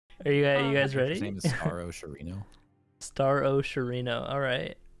You guys His ready? name is YoJosherino. YoJosherino. All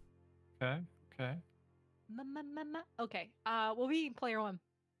right. Okay. Okay. Okay. We'll be player one.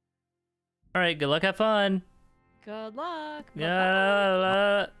 All right. Good luck. Have fun. Good luck.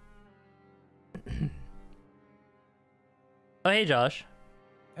 Yeah. Oh, hey, Josh.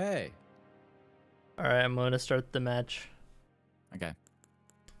 Hey. All right. I'm going to start the match. Okay.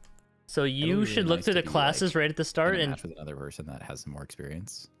 So you should look through the classes right at the start and match with another person that has some more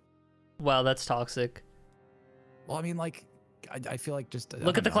experience. Wow, that's toxic. Well, I mean, like, I feel like just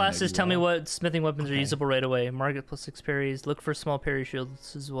look at the classes. Tell me what smithing weapons are Okay. usable right away. Market plus 6 parries. Look for small parry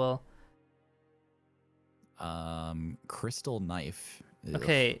shields as well. Crystal knife. Ugh.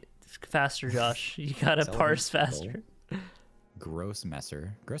 Okay, faster, Josh. You gotta parse faster. Gross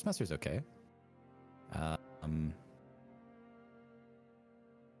messer. Gross messer's okay.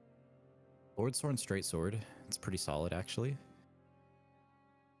 Lord sword and straight sword. It's pretty solid actually.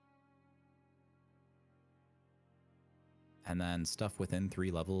 And then stuff within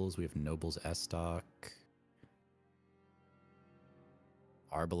 3 levels. We have Noble's S stock.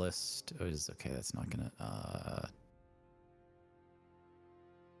 Arbalist is okay. That's not gonna.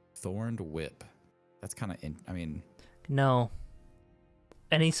 Thorned whip. That's kind of. I mean. No.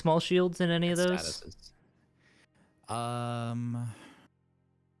 Any small shields in any of those? Statuses.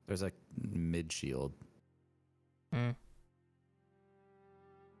 There's a mid shield. Mm.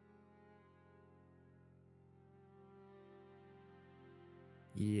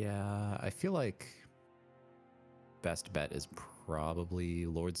 Yeah, I feel like best bet is probably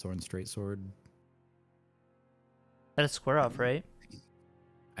Lord Sword and Straight Sword. That's square off, right?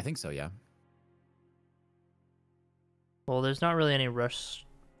 I think so, yeah. Well, there's not really any rush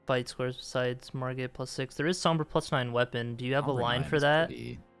fight squares besides Margate plus 6. There is Somber plus 9 weapon. Do you have Somber a line 9 for is that?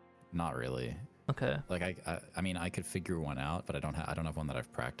 Not really. Okay. Like I mean, I could figure one out, but I don't have one that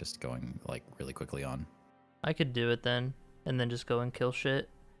I've practiced going like really quickly on. I could do it then, and then just go and kill shit.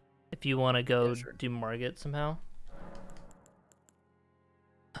 If you want to go Yeah, sure. do Margate somehow.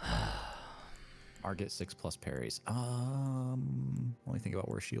 Margate 6+ parries. Only think about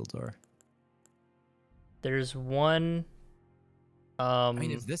where shields are. There's one. I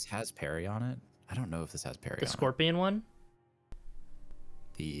mean, if this has parry on it, I don't know if this has parry. The Scorpion one.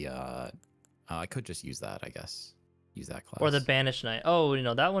 The I could just use that, I guess. Use that class. Or the Banished Knight. Oh, you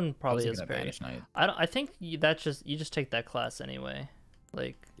know that one probably is parry. parry. Banished Knight. I think you just take that class anyway.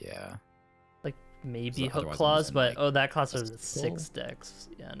 Like. Yeah. Like maybe So Hook otherwise I'm Claws, using, but like, oh, that class has Pistol? 6 decks.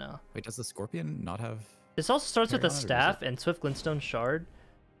 Yeah, no. Wait, does the Scorpion not have? This also starts with Parry a on it, or is staff and Swift Glintstone Shard.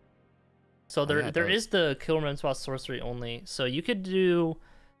 So yeah, it there does. is the Kill Remembrance while sorcery only. So you could do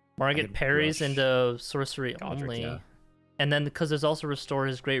Margate could parries rush into sorcery Godric, only. yeah. And then because there's also Restore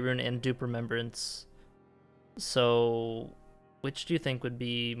His Great Rune and Dupe Remembrance. So which do you think would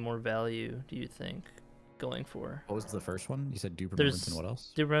be more value, do you think, going for? What was the first one? You said Dupe Remembrance and what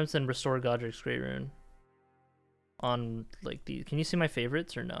else? Dupe Remembrance and Restore Godric's Great Rune. On like the, can you see my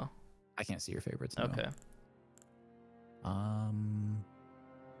favorites or no? I can't see your favorites. No. Okay. Um,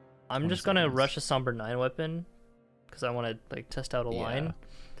 I'm 20 just gonna seconds. rush a Somber 9 weapon because I want to like test out a line,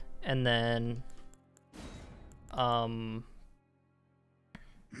 and then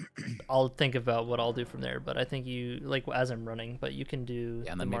I'll think about what I'll do from there. But I think you like as I'm running, but you can do.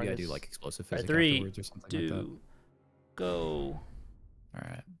 Yeah, and then maybe I do like explosive Alright, physics 3, afterwards or something like that. 2, go. All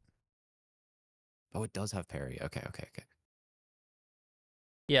right. Oh, it does have parry. Okay.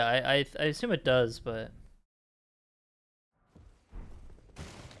 Yeah, I assume it does, but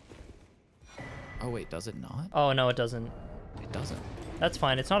Oh wait, does it not? oh no, it doesn't. It doesn't. That's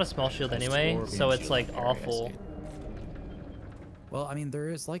fine. It's not a small shield anyway, Scorpion so it's shield like parry, I awful. see. Well, I mean, there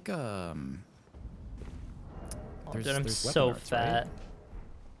is like Oh, there's, dude, I'm there's so weapon arts, fat. right?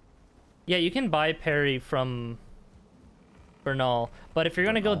 Yeah, you can buy parry from Bernal, but if you're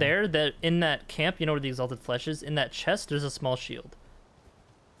gonna go there, that in that camp, you know where the Exalted Flesh is, in that chest, there's a small shield.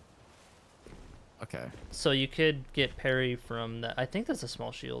 Okay. So you could get parry from that. I think that's a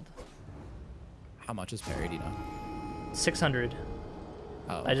small shield. How much is parry? Do you know? 600.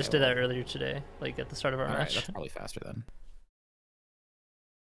 Oh, I just did that earlier today, like at the start of our All right, match. that's probably faster then.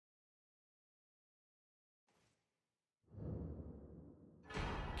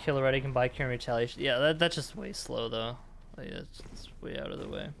 Killer Ready can buy Cure and Retaliation. Yeah, that's just way slow though. Like, it's way out of the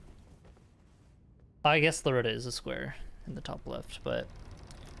way. I guess Loretta is a square in the top left, but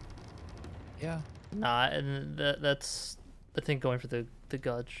Yeah. nah, and that's I think going for the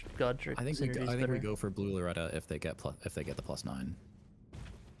Godric. I think synergy is we better. go for Blue Loretta if they get the +9.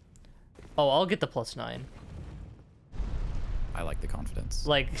 Oh, I'll get the +9. I like the confidence.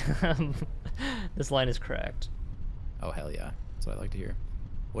 Like, this line is cracked. Oh hell yeah, that's what I like to hear.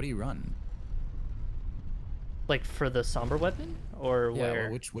 What do you run? Like for the somber weapon, or Yeah, where?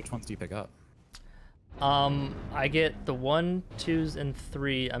 well, which ones do you pick up? I get the 1, 2s, and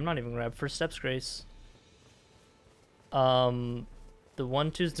 3. I'm not even gonna grab First Steps Grace. The 1,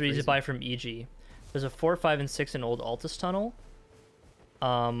 2s, 3s you buy from EG. There's a 4, 5, and 6 in Old Altus Tunnel.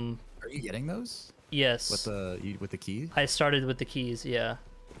 Are you getting those? Yes. With the key? I started with the keys, yeah.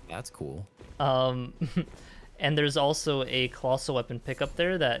 That's cool. And there's also a colossal weapon pickup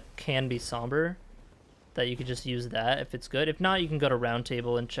there that can be somber, that you could just use that if it's good. If not, you can go to Round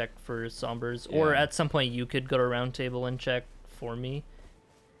Table and check for sombers, or Yeah. at some point you could go to Round Table and check for me.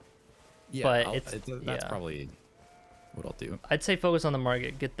 Yeah, But that's probably what I'll do. I'd say focus on the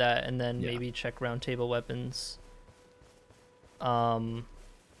market, get that, and then Yeah. maybe check Round Table weapons. Oh,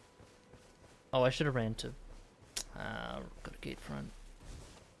 I should have ran to go to Gatefront.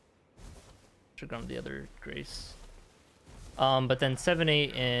 Should have gone to the other Grace. But then 7,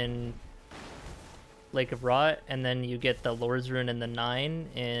 8 in Lake of Rot, and then you get the Lord's Rune and the 9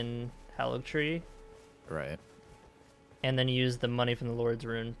 in Hallowed Tree. Right. And then you use the money from the Lord's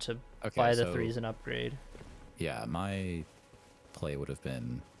Rune to buy the 3s and upgrade. Yeah, my play would have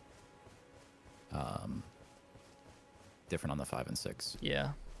been different on the 5 and 6.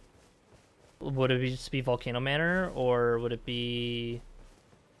 Yeah. Would it just be Volcano Manor, or would it be...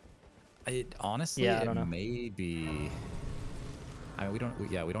 Honestly, Yeah, I don't know. it may be... I mean,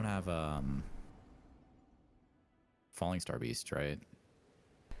 we don't have Falling Star Beast, right?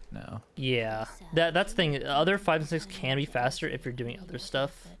 No. Yeah. That's the thing. Other 5 and 6 can be faster if you're doing other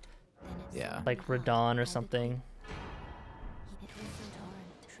stuff. Yeah. Like Radon or something.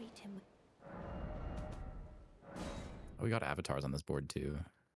 Oh, we got avatars on this board too.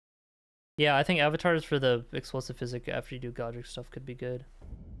 Yeah, I think avatars for the explosive physic after you do Godric stuff could be good.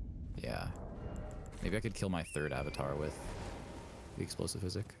 Yeah. Maybe I could kill my 3rd avatar with the explosive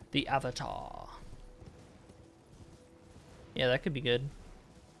physic. The Avatar. Yeah, that could be good.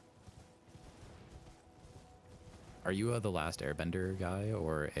 Are you the Last Airbender guy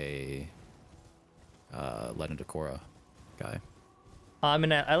or a Legend of Korra guy? I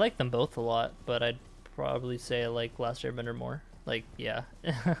mean, I like them both a lot, but I'd probably say I like Last Airbender more. Like, yeah.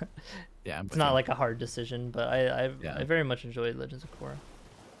 Yeah, It's not like a hard decision, but I very much enjoyed Legends of Korra.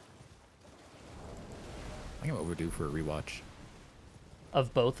 I think I'm overdue for a rewatch.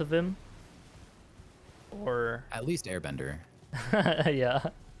 Of both of them? Or... At least Airbender. Yeah.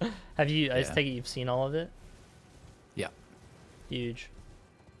 Have you... I Yeah. take it you've seen all of it? Yeah. Huge.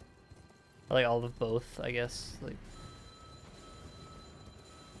 I like all of both, I guess.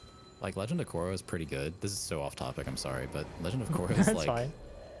 Like Legend of Korra is pretty good. This is so off topic, I'm sorry, but Legend of Korra is That's like... fine.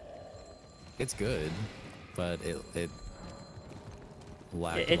 It's good, but it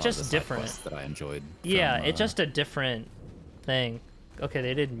lacked It's a lot just of the side different. quests that I enjoyed. Yeah, from, it's just a different thing. Okay,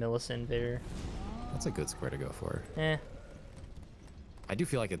 they did Millicent Invader. That's a good square to go for. Eh. I do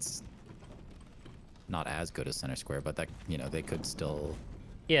feel like it's not as good as Center Square, but that, you know, they could still...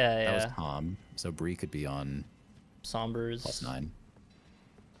 Yeah, That yeah. was Tom, so Bree could be on Sombers. +9.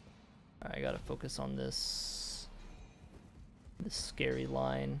 I gotta focus on this scary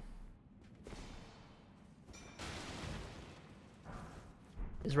line.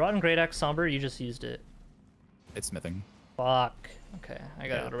 Is Rotten Great Axe Somber? You just used it. It's smithing. Fuck. Okay, I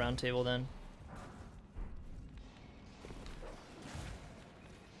gotta Yeah. go to Round Table then.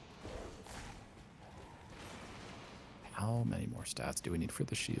 How many more stats do we need for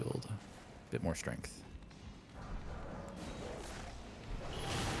the shield? A bit more strength.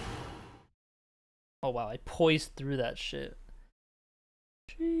 Oh wow, I poised through that shit.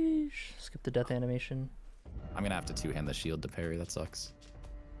 Sheesh. Skip the death animation. I'm gonna have to two-hand the shield to parry, that sucks.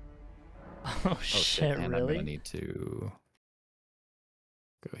 Oh shit, and really? I'm gonna need to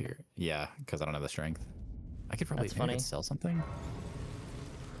go here. Yeah, because I don't have the strength. I could probably That's maybe I funny. could sell something.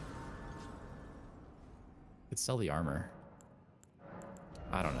 Could sell the armor.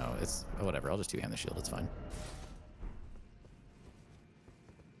 I don't know. It's whatever. I'll just two-hand the shield. It's fine.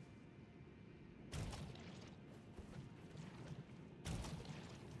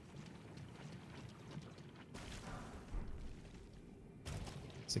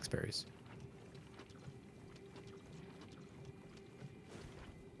 Six berries.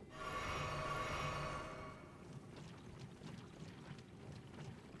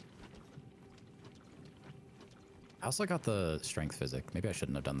 I also got the strength physic. Maybe I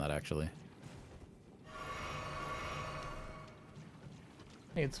shouldn't have done that actually. I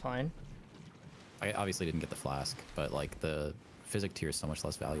think it's fine. I obviously didn't get the flask, but like the physic tier is so much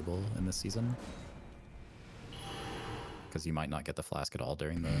less valuable in this season. Because you might not get the flask at all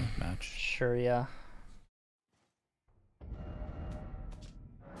during the match. Sure, yeah.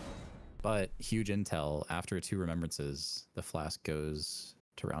 But huge intel, after 2 remembrances, the flask goes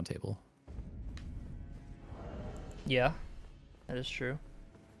to round table. Yeah, that is true.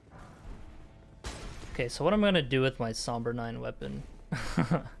 Okay, so what I'm gonna do with my Somber 9 weapon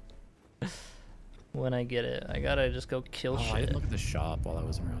when I get it, I gotta just go kill shit. I didn't look at the shop while I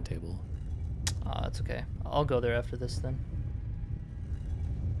was in round table. It's okay. I'll go there after this then.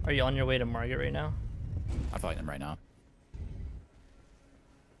 Are you on your way to Margate right now? I'm fighting him right now.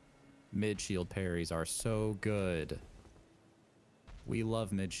 Mid shield parries are so good. We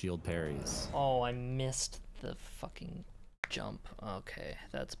love mid shield parries. Oh, I missed the fucking jump. Okay,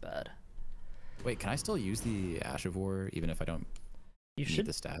 that's bad. Wait, can I still use the Ash of War even if I don't You need should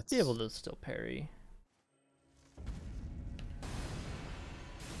the stats? be able to still parry.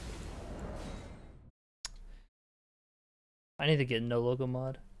 I need to get no logo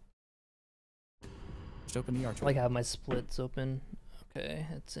mod. Just open the archer. Like I have my splits open. Okay,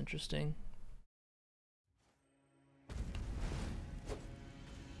 that's interesting.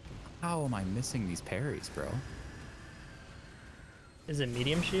 How am I missing these parries, bro? Is it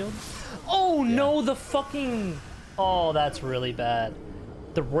medium shield? Oh no, the fucking... Oh, that's really bad.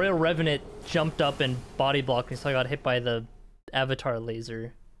 The Royal Revenant jumped up and body blocked me, so I got hit by the Avatar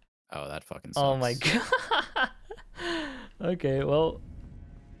laser. Oh, that fucking sucks. Oh my god. Okay, well...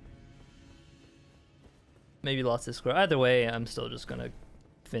 Maybe lost this score. Either way, I'm still just gonna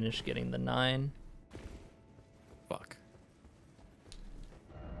finish getting the 9. Fuck.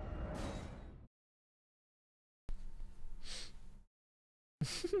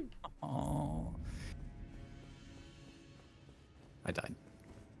 Oh. I died.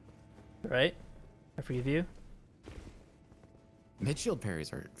 Right? I forgive you? Mid shield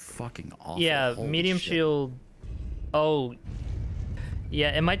parries are fucking awful. Yeah, Holy medium shit. shield... Oh...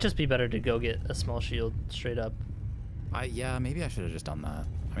 Yeah, it might just be better to go get a small shield straight up. Yeah, maybe I should have just done that. I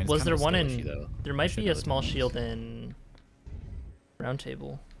mean, it's Was kind there of a one skill in... issue, though. There I might should be a know the small timings. shield in... Round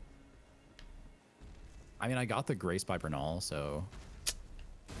Table. I mean, I got the Grace by Bernal, so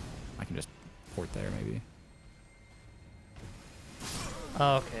I can just port there, maybe.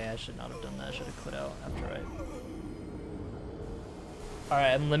 Oh, okay, I should not have done that. I should have quit out after I...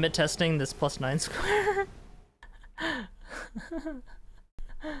 Alright, I'm limit testing this +9 square.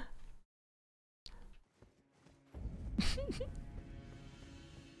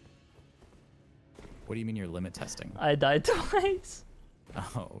 What do you mean you're limit testing? I died twice.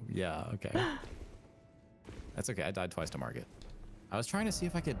 Oh, yeah, okay. That's okay, I died twice to Margit. I was trying to see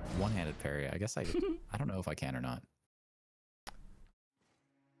if I could one-handed parry. I guess I don't know if I can or not.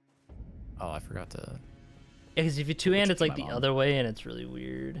 Oh, I forgot to... Yeah, because if you two-hand, it's like my the mom. other way, and it's really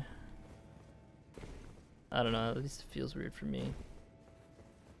weird. I don't know, at least it feels weird for me.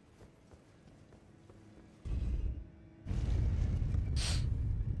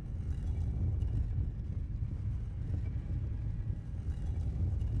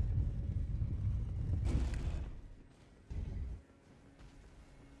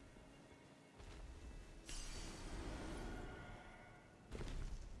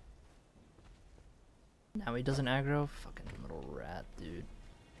 Now he doesn't aggro? Fucking little rat, dude.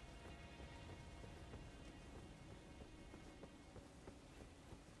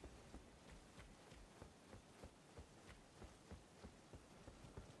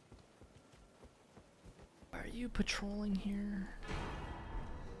 Why are you patrolling here?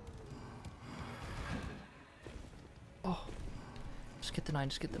 Oh. Just get the 9,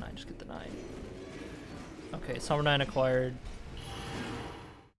 just get the 9, just get the 9. Okay, Summer 9 acquired.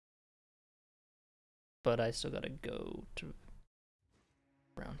 But I still gotta go to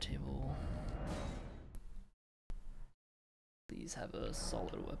round table. Please have a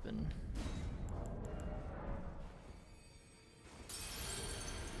solid weapon.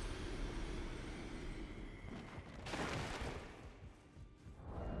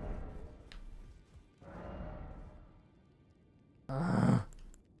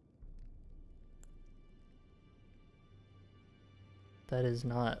 That is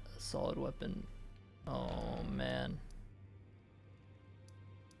not a solid weapon. Oh man.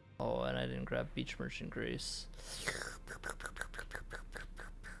 Oh, and I didn't grab Beach Merchant Grace.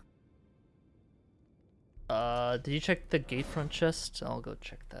 Did you check the gatefront chest? I'll go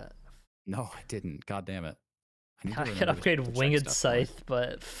check that. No, I didn't. God damn it. need to I could remember upgrade to check Winged stuff more. Scythe,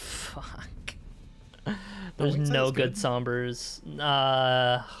 but fuck. There's Winged no Scythe's good good. Sombers.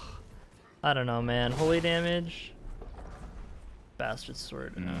 I don't know, man. Holy damage. Bastard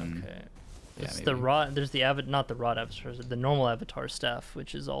Sword. Mm. Okay. Yeah, It's the maybe. rod. There's the not the rod avatar, the normal avatar staff,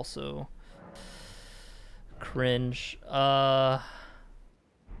 which is also cringe. Just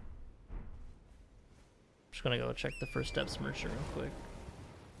gonna go check the first steps merchant real quick.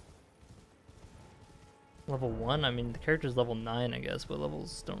 Level 1? I mean, the character's level 9, I guess, but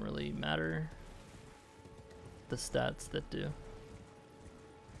levels don't really matter. The stats that do.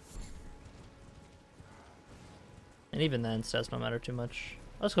 And even then, stats don't matter too much.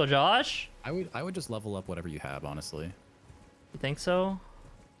 Let's go, Josh! I would just level up whatever you have, honestly. You think so?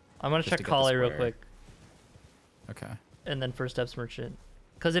 I'm gonna Just check to get the Kale real square. quick. Okay. And then First Steps Merchant.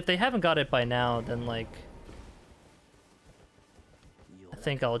 Because if they haven't got it by now, then, like... I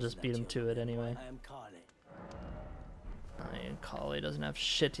think I'll just beat him to it anyway. I mean, Kale doesn't have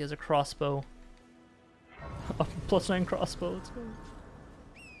shit. He has a crossbow. A +9 crossbow. Let's go.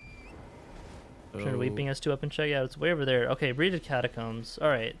 Sure, Weeping has 2 up and check. Yeah, it's way over there. Okay, Breeded Catacombs.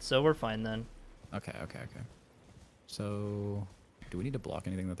 Alright, so we're fine then. Okay. So, do we need to block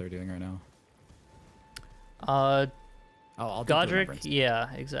anything that they're doing right now? I'll do Godric, Remembrance.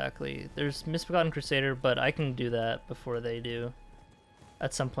 yeah, exactly. There's Misbegotten Crusader, but I can do that before they do.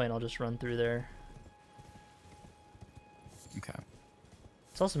 At some point, I'll just run through there. Okay.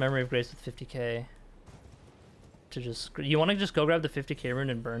 It's also Memory of Grace with 50k. To just, you want to just go grab the 50k rune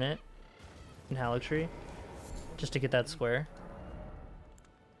and burn it in Haligtree, just to get that square.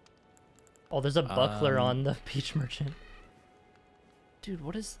 Oh, there's a buckler on the Peach Merchant. Dude,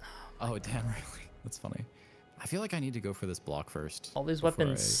 what is? Oh damn, really? That's funny. I feel like I need to go for this block first. All these before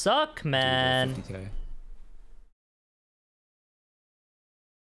weapons I suck, do the man. 50K.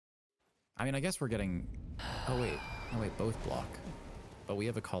 I mean, I guess we're getting. Oh wait, both block. But we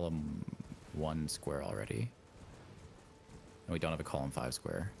have a column 1 square already. And we don't have a column 5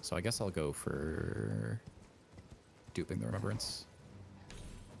 square. So I guess I'll go for duping the Remembrance.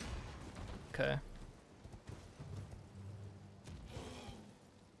 Okay.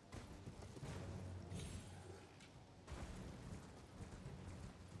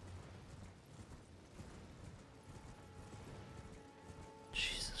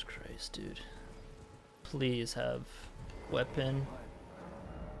 Jesus Christ, dude. Please have weapon.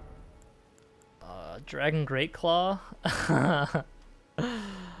 Dragon Great Claw. I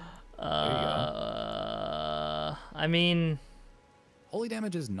mean, Holy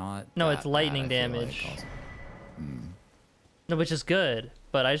damage is not. no, that it's lightning bad, I feel damage. like, also. No, which is good,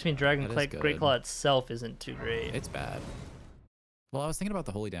 but I just mean Dragon That is Great good. Claw itself isn't too great. It's bad. Well, I was thinking about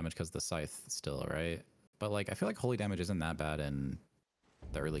the holy damage because the scythe still, right? But like, I feel like holy damage isn't that bad in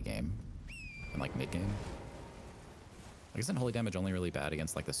the early game, and like mid game. Like, isn't holy damage only really bad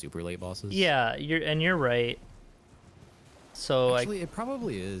against like the super late bosses? Yeah, you're right. So Actually, it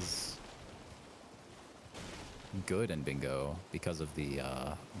probably is good in bingo because of the.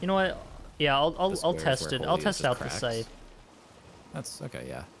 you know what? Yeah, I'll squares test where it. I'll holy is test just out the cracks. scythe, That's okay.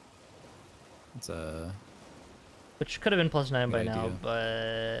 Yeah. It's a. which could have been +9 by Good now,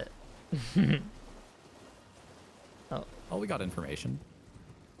 idea. but Oh, we got information.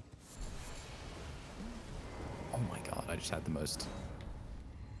 Oh my god! I just had the most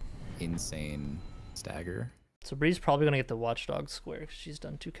insane stagger. so Bree's probably gonna get the Watchdog square because she's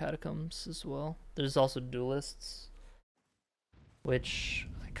done 2 catacombs as well. There's also duelists, which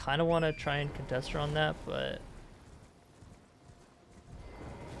I kind of want to try and contest her on that, but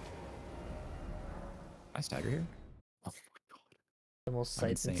I stagger here. Oh my god! the most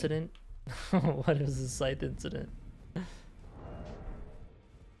I'm scythe insane. incident. What is the scythe incident?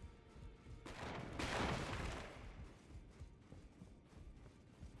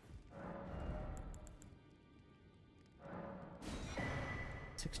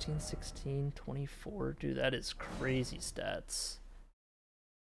 (16, 16, 24? Dude, that is crazy stats.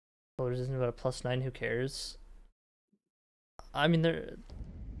 Color resistant about a +9, who cares? I mean, they're...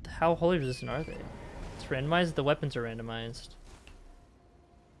 How holy resistant are they? It's randomized, the weapons are randomized.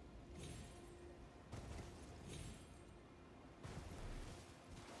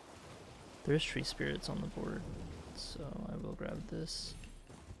 There's tree spirits on the board, so I will grab this.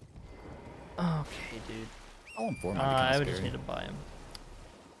 Okay, dude. Column 4 might be I kinda would just scary. need to buy him.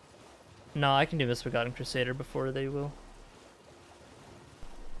 No, I can do Misbegotten Crusader before they will.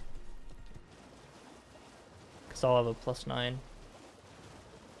 Because I'll have a +9.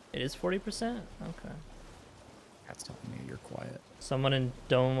 It is 40%? Okay. That's telling me you're quiet. Someone in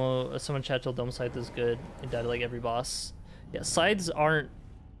Domo, someone chat told Dome Scythe is good. It died to like every boss. Yeah, sides aren't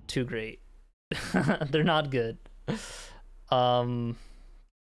too great. They're not good.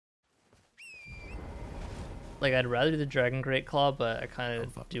 Like, I'd rather do the Dragon Great Claw, but I kind Oh,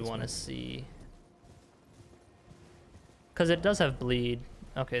 of fuck do this want to one. see. Because it does have bleed.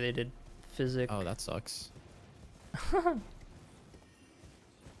 Okay, they did physic. Oh, that sucks.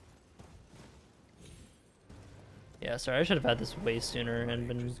 Yeah, sorry, I should have had this way sooner and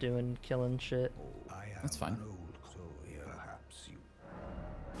been doing killing shit. That's fine.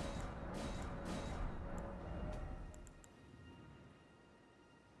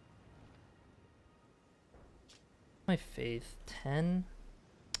 my faith? 10?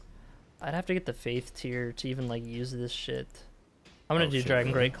 I'd have to get the faith tier to even like use this shit. I'm gonna do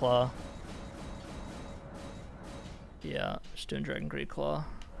Dragon really? Great Claw. Yeah, just doing Dragon Great Claw.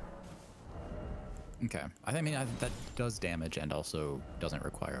 Okay. I mean, that does damage and also doesn't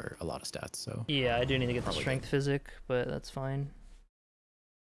require a lot of stats, so... Yeah, I do need to get the Probably strength physic, but that's fine.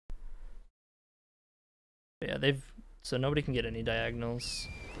 But yeah, so nobody can get any diagonals.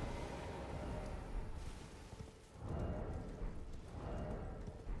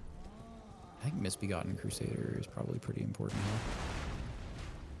 I think Misbegotten Crusader is probably pretty important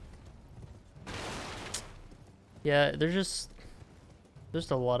here. Yeah, there's just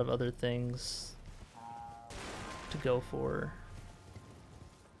a lot of other things to go for.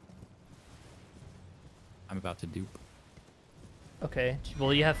 I'm about to dupe. Okay,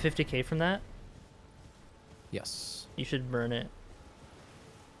 well you have 50k from that? Yes. You should burn it.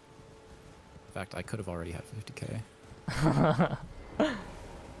 In fact, I could have already had 50k.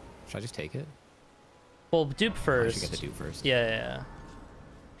 Should I just take it? Well, dupe I first. should get the dupe first. Yeah.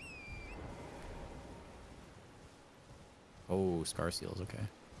 Oh, Scar Seals, okay.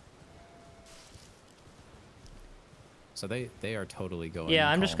 So they are totally going. Yeah,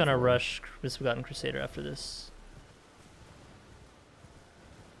 I'm just column gonna 4. rush Misbegotten Crusader after this.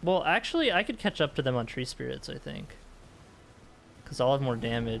 Well, actually, I could catch up to them on Tree Spirits, I think. Because I'll have more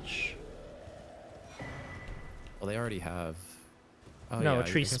damage. Well, they already have... Oh, No, yeah,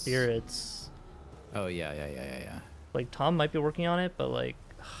 Tree I guess- Spirits. Oh, yeah. Like, Tom might be working on it, but like...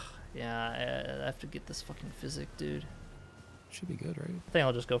 Yeah, I have to get this fucking physic, dude. Should be good, right? I think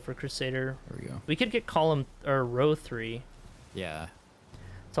I'll just go for Crusader. There we go. We could get column or row 3. Yeah.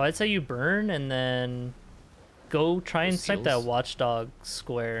 So I'd say you burn and then go try and snipe that Seals? watchdog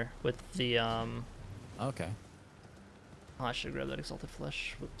square with the Okay. Oh, I should grab that exalted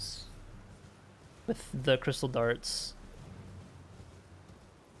flesh. Whoops. With the crystal darts.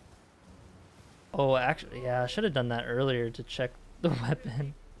 Oh, actually, yeah, I should have done that earlier to check the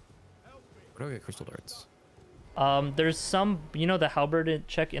weapon. Where do I get crystal darts? There's some, you know, the halberd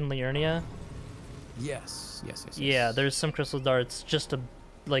check in Liurnia? Yes. Yeah, there's some crystal darts just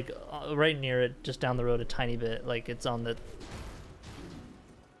like right near it, just down the road a tiny bit. Like it's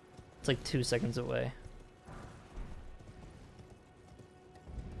like 2 seconds away.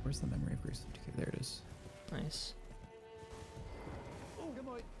 Where's the memory of Grace? Okay, there it is. Nice.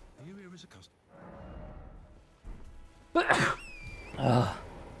 Are you here as a customer?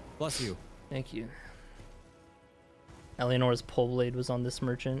 Bless you. Thank you. Eleanor's pole blade was on this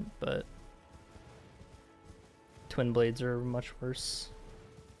merchant, but twin blades are much worse.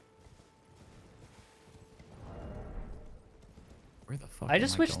 Where the fuck I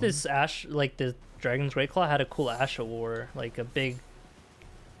just am wish going? this Ash, like the Dragon's Great Claw, had a cool Asha War, like a big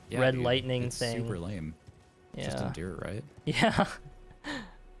red dude, lightning it's thing. super lame. Just Yeah. endure, right? Yeah.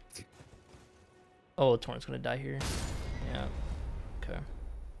 Oh, Torrent's gonna die here. Yeah. Okay.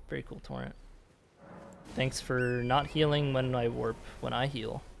 Very cool, Torrent. Thanks for not healing when I warp, when I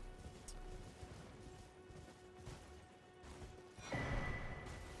heal. Am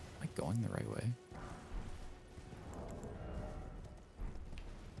I going the right way?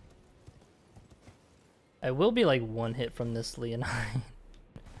 I will be like one hit from this Leonine.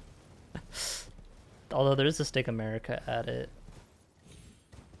 Although there is a Stake America at it.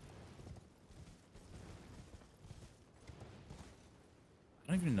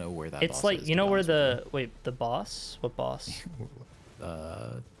 I don't even know where that It's boss like, is, you to know be where honest with the, wait, the boss? What boss? you.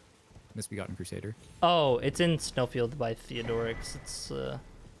 Misbegotten Crusader. Oh, it's in Snowfield by Theodorix. It's,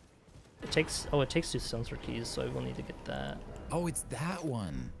 it takes 2 stones for keys, so I will need to get that. Oh, it's that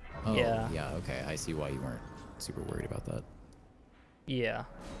one. Oh, Yeah. yeah, okay. I see why you weren't super worried about that. Yeah.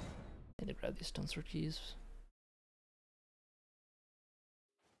 I need to grab these stones for keys.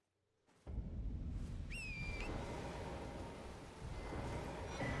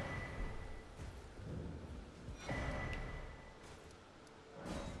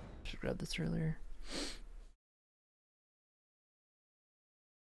 Should grab this earlier.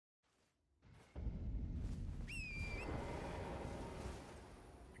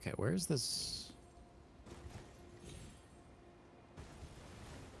 Okay, where is this?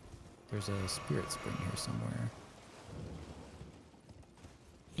 There's a spirit spring here somewhere.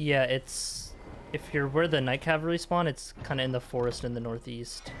 Yeah, it's... If you're where the Night Cavalry spawn, it's kind of in the forest in the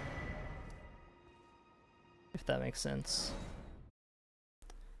northeast. If that makes sense.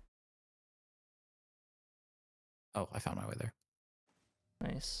 Oh, I found my way there.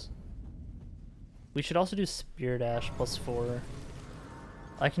 Nice. We should also do Spirit Ash +4.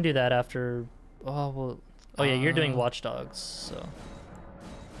 I can do that after... Oh, well... Oh yeah, you're doing Watchdogs, so...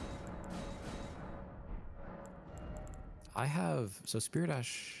 I have so Spirit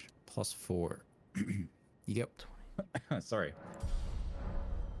Ash +4. You get sorry.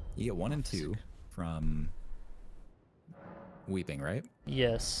 You get 1 and 2 from Weeping, right?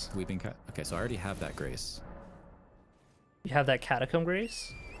 Yes. Weeping cat. Okay, so I already have that grace. You have that Catacomb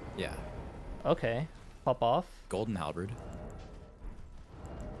Grace? Yeah. Okay. Pop off. Golden Halberd.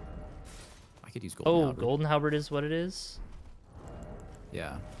 I could use Golden Oh, Halberd. Golden Halberd is what it is?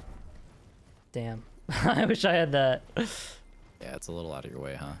 Yeah. Damn. I wish I had that. Yeah, it's a little out of your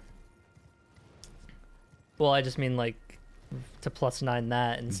way, huh? Well, I just mean like to +9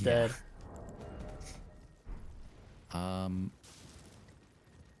 that instead. Yeah.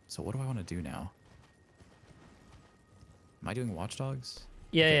 So what do I want to do now? Am I doing Watchdogs?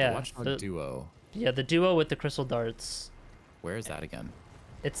 Yeah, Okay, yeah. The Watchdog duo. Yeah, the duo with the crystal darts. Where is that again?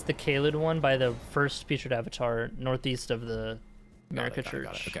 It's the Caelid one by the first featured avatar, northeast of the America Got it,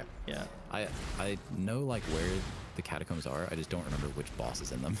 Church. Okay. Yeah. I know like where the catacombs are. I just don't remember which boss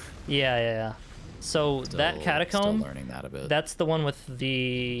is in them. Yeah, yeah, yeah. So that Still catacomb, learning that a bit. that's the one with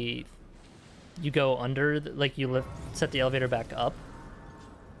the. You go under, like you set the elevator back up.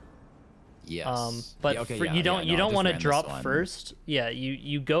 Yes. But yeah, okay, for, yeah, you don't yeah, no, I just want to ran this drop one. first. Yeah,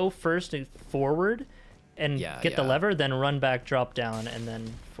 you go first and forward, and get the yeah. lever, then run back, drop down, and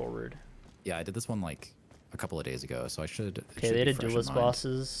then forward. Yeah, I did this one like a couple of days ago, so I should. it Okay, should they be did fresh in duelist mind.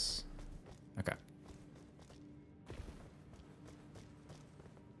 bosses. Okay.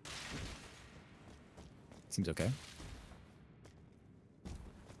 Seems okay.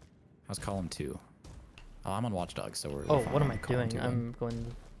 How's column 2? Oh, I'm on Watchdogs, so we're. Oh, fine what on am I column doing? 2 then. I'm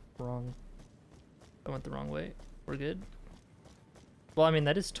going the wrong. I went the wrong way. We're good. Well, I mean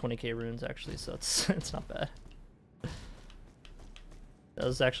that is 20k runes actually, so it's it's not bad. That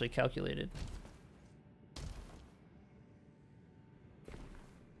was actually calculated.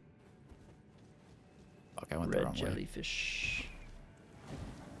 Okay, I went the Red wrong way. jellyfish.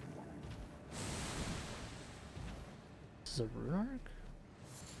 This is a rune arc?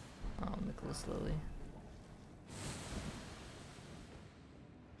 Oh, Nicholas Lily.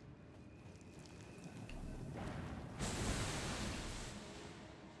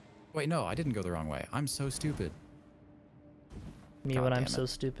 Wait, no, I didn't go the wrong way. I'm so stupid. Me God when I'm damn it. so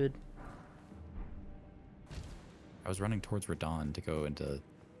stupid. I was running towards Radon to go into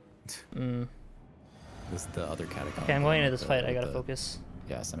Mm. this the other catacomb. Okay, I'm going into with this the- fight. I with gotta the- focus.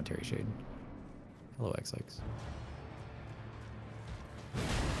 Yeah, Cemetery Shade. Hello, XX.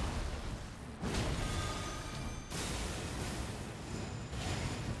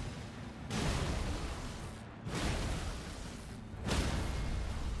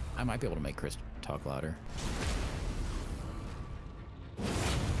 I might be able to make Chris talk louder.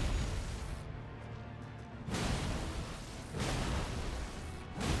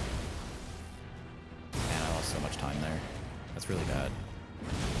 Man, I lost so much time there. That's really bad.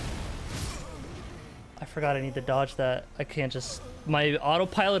 I forgot I need to dodge that. I can't just... My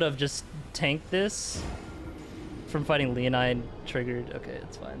autopilot of just tank this from fighting Leonine triggered. Okay,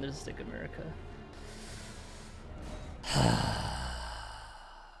 it's fine. There's Stick America.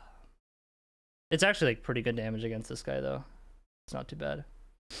 It's actually like pretty good damage against this guy though. It's not too bad.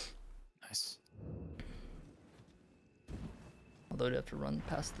 Nice. Although I'd have to run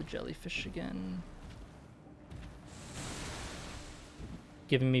past the jellyfish again.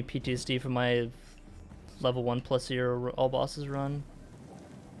 Giving me PTSD from my level 1+0 all bosses run.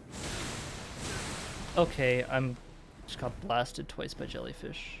 Okay, I'm just got blasted twice by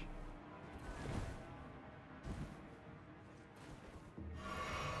jellyfish.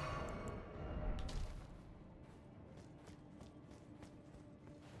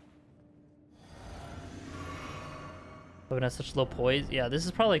 Weapon has such low poise. Yeah, this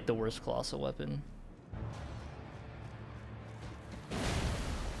is probably like the worst colossal weapon.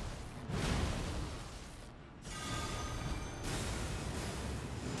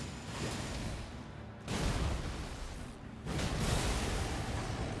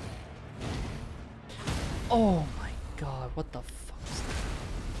 Oh my god, what the fuck is that?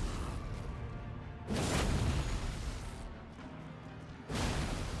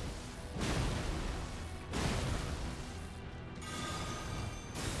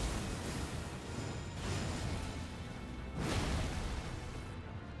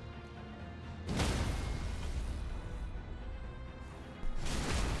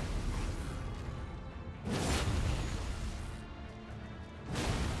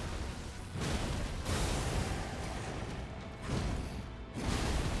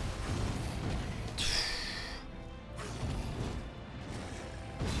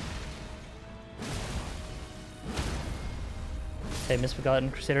 Okay,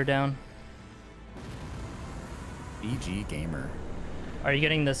 Misbegotten Crusader down. BG Gamer. Are you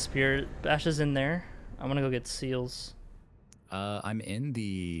getting the spirit bashes in there? I'm gonna go get seals. I'm in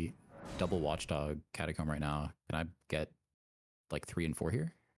the double watchdog catacomb right now. Can I get like 3 and 4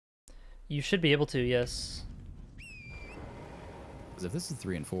 here? You should be able to, yes. Because if this is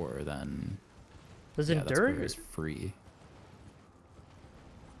 3 and 4, then Does yeah, that endure? square is free.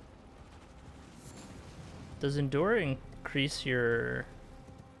 Does endure increase your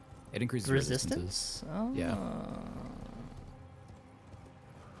It increases resistances. resistance? Oh. Yeah.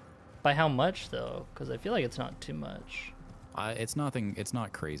 By how much though? Because I feel like it's not too much. It's nothing. It's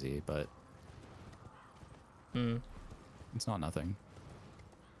not crazy, but Hmm. it's not nothing.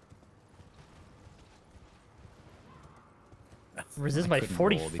 Resist I by couldn't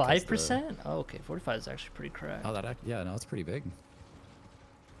roll because 45%? Oh, okay, 45 is actually pretty cracked. Oh, yeah, no, it's pretty big.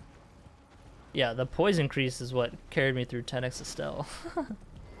 Yeah, the poison increase is what carried me through 10x Estelle.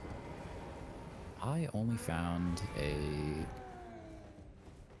 I only found a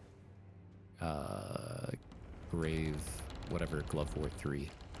grave, whatever, glove ward 3.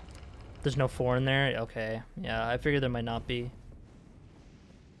 There's no 4 in there? Okay. Yeah, I figured there might not be.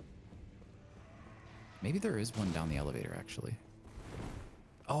 Maybe there is one down the elevator, actually.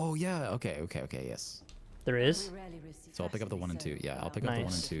 Oh, yeah. Okay, yes. There is? So I'll pick up the 1 and 2. Yeah, I'll pick up the 1 and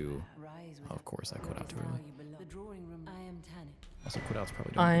Nice. 2. Oh, of course, I quit out too early. Also, quit out's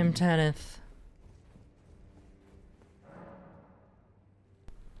probably I am doing Tanith.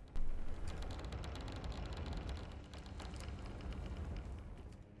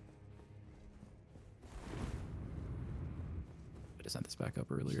 I just sent this back up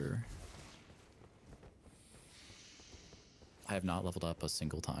earlier. I have not leveled up a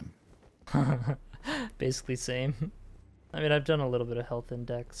single time. Basically same. I mean, I've done a little bit of health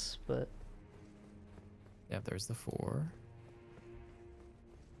index, but Yeah, there's the 4.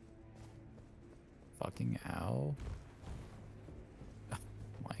 Fucking ow. Oh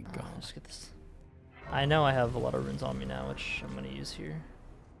my god. let's get this. I know I have a lot of runes on me now, which I'm gonna use here.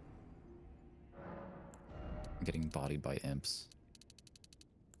 I'm getting bodied by imps.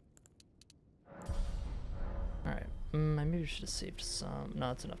 Alright. I maybe should have saved some.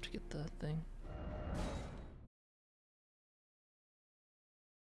 No, it's enough to get the thing.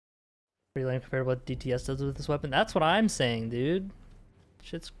 Pretty lame compared to what DTS does with this weapon. That's what I'm saying, dude.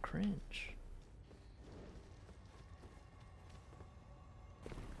 Shit's cringe.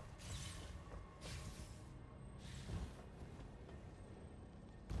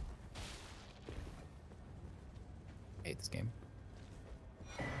 I hate this game.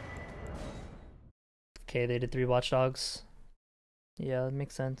 Okay, they did 3 watchdogs. Yeah, that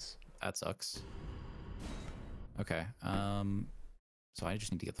makes sense. That sucks. Okay, so I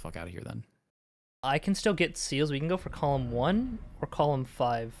just need to get the fuck out of here then. I can still get seals. We can go for column 1 or column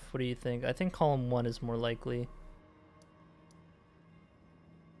 5. What do you think? I think column 1 is more likely.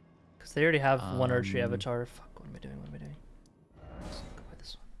 Because they already have one archery avatar. Fuck, what am I doing? What am I doing? Let's go by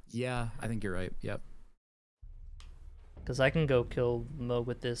this one. Yeah, I think you're right. Yep. Because I can go kill Moog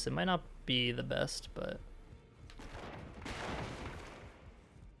with this. It might not be the best, but...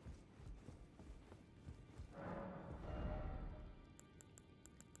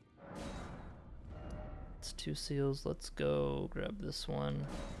 It's 2 seals. Let's go grab this one.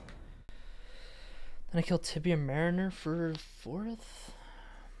 Then I kill Tibia Mariner for 4th.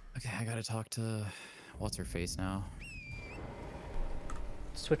 Okay, I gotta talk to what's her face now.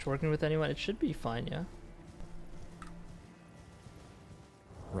 Is Twitch working with anyone? It should be fine, yeah.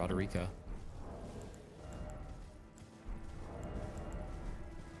 Roderica.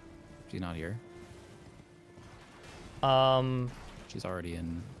 She's not here. She's already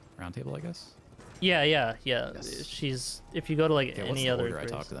in roundtable, I guess. Yeah. Yes. She's if you go to like Okay, what's any the other order I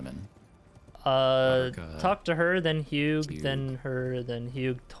groups. talk to them in? Roderica, Talk to her, then Hugh, Hugh. then her, then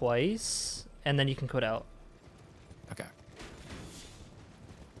Hugh twice, and then you can quit out. Okay.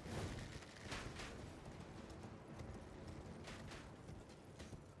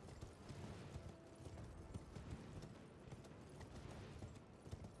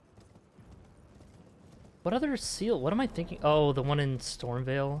 What other seal? What am I thinking? Oh, the one in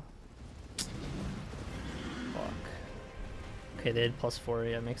Stormvale. Fuck. Okay, they had +4.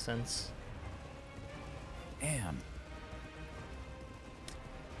 Yeah, makes sense. Damn.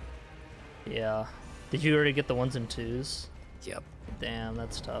 Yeah. Did you already get the 1s and 2s? Yep. Damn,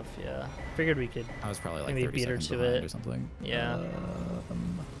 that's tough. Yeah. Figured we could. I was probably like Maybe 30 beat her seconds to behind it. or something. Yeah. Well,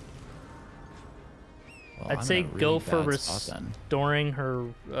 I'd I'm say in a really go for bad spot then. restoring her,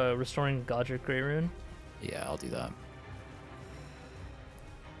 restoring Godric Grey Rune. Yeah, I'll do that.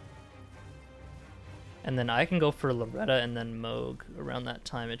 And then I can go for Loretta and then Moog around that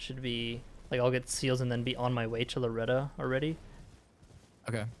time. It should be Like I'll get seals and then be on my way to Loretta already.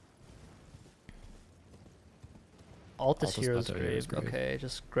 Okay. Altus Altus Hero's Plateau Hero's Grave. Grave. Okay,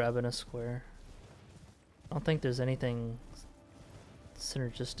 just grabbing a square. I don't think there's anything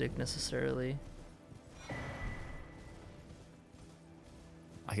synergistic necessarily.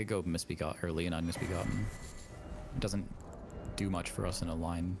 I could go Misbegotten or Leonine Misbegotten. It doesn't do much for us in a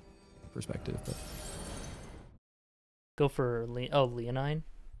line perspective, but Go for Leonine?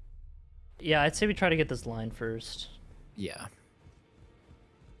 Yeah, I'd say we try to get this line first. yeah.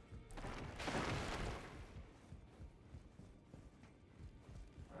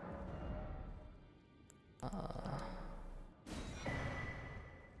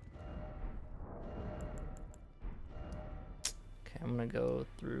 Okay, I'm gonna go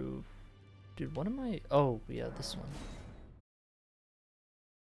through... Dude, what am I... Oh, yeah, this one.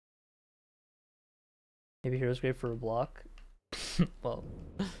 Maybe Hero's Grave for a block? Well,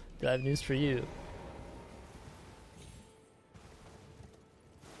 I have news for you.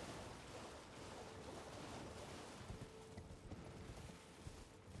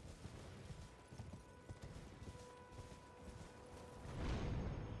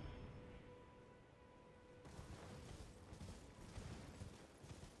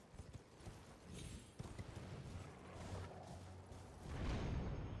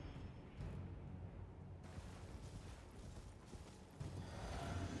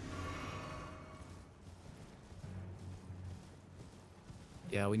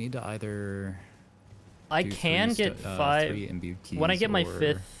 Yeah, we need to either I do can three get stu- 5... three imbued keys When I get my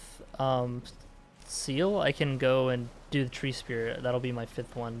or- 5th seal, I can go and do the Tree Spirit. That'll be my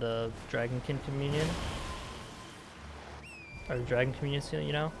 5th one, the Dragonkin Communion. Or the Dragon Communion seal,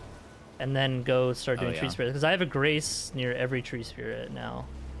 you know? And then go start doing Tree yeah. Spirit. Because I have a Grace near every Tree Spirit now.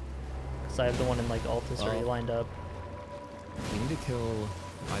 Because I have the one in like Altus already Well, lined up. We need to kill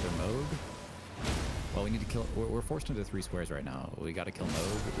either Moog. Well, we need to kill. We're forced into 3 squares right now. We gotta kill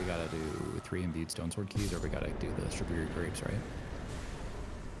Moog. We gotta do 3 imbued Stone Sword keys, or we gotta do the Strawberry Grapes, right?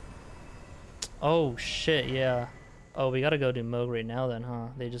 Oh shit, yeah. Oh, we gotta go do Moog right now then, huh?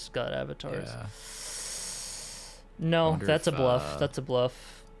 They just got avatars. Yeah. No, wonder that's a if, bluff. That's a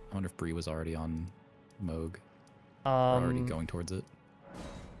bluff. I wonder if Bree was already on Moog, or already going towards it.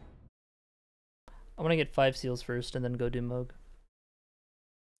 I'm gonna get 5 seals first and then go do Moog.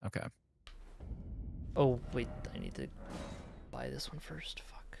 Okay. Oh, wait, I need to buy this one first.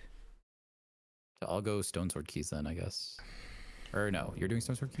 Fuck. So I'll go Stone Sword keys then, I guess. Or no, you're doing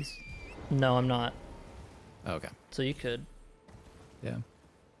Stone Sword keys? No, I'm not. Oh, okay. So you could. Yeah.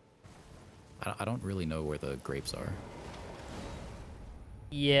 I don't really know where the grapes are.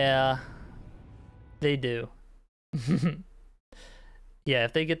 Yeah. They do. Yeah,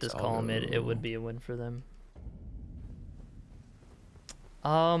 if they get this So I'll column, it go- would be a win for them.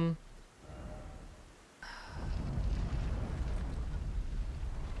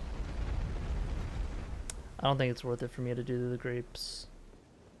 I don't think it's worth it for me to do the grapes.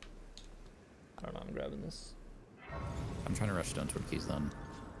 I don't know, I'm grabbing this. I'm trying to rush Stone Sword keys then.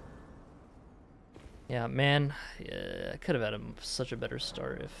 Yeah, man, yeah, I could have had such a better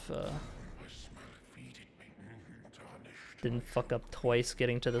start if didn't fuck up twice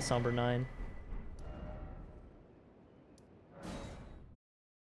getting to the Somber 9.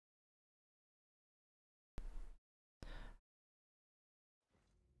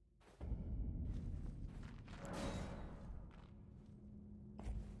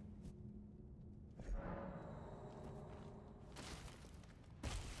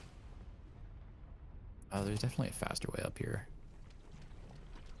 Oh, there's definitely a faster way up here.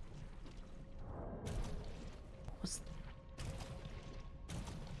 I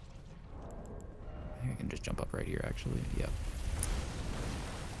think I can just jump up right here, actually. Yep.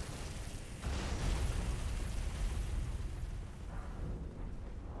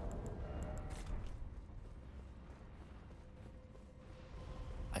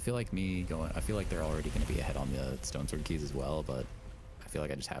 I feel like I feel like they're already going to be ahead on the Stone Sword keys as well, but I feel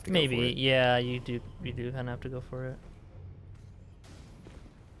like I just have to go for Maybe, it. yeah, you do kind of have to go for it.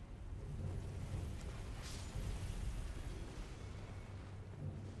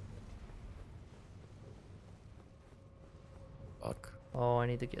 Fuck. Oh, I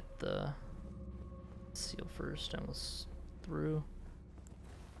need to get the seal first. I almost through.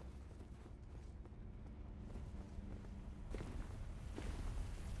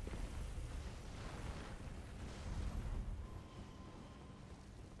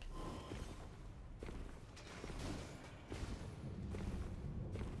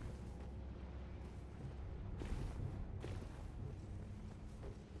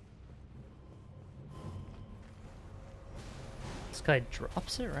 This guy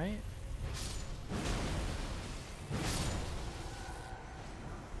drops it, right?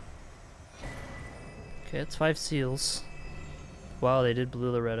 Okay, it's 5 seals. Wow, they did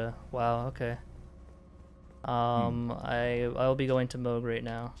blue Loretta. Wow, okay. I'll be going to Moog right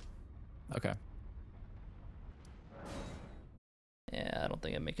now. Okay. Yeah, I don't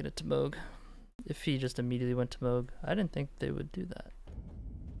think I'm making it to Moog. If he just immediately went to Moog, I didn't think they would do that.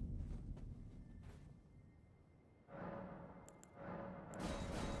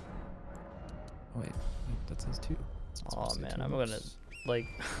 Oh wait, that says 2. Oh man, I'm gonna like.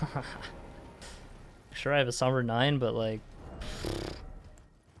 Sure, I have a somber 9, but like,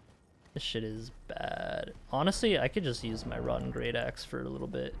 this shit is bad. Honestly, I could just use my rotten great axe for a little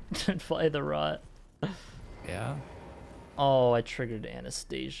bit and fly the rot. Yeah. Oh, I triggered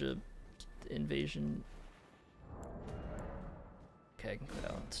Anastasia invasion. Okay, I can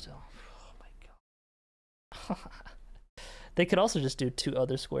put out still. Oh my god. They could also just do 2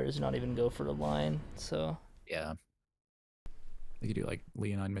 other squares, not even go for a line. So Yeah. They could do like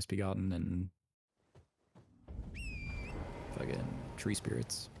Leonine Misbegotten and fucking Tree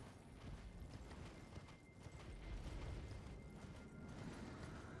Spirits.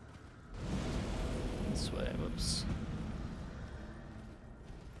 this way. Whoops.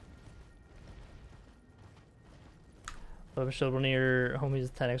 I showed one of your homies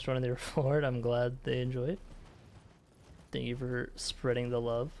 10x run and they were floored. I'm glad they enjoyed. Thank you for spreading the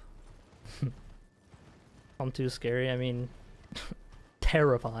love. I'm too scary. I mean,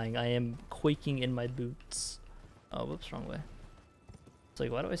 terrifying. I am quaking in my boots. Oh, whoops, wrong way. It's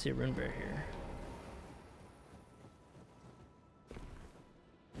like, why do I see a rune bear here?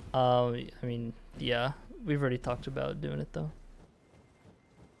 I mean, yeah, we've already talked about doing it though.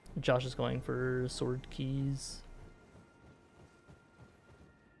 Josh is going for sword keys.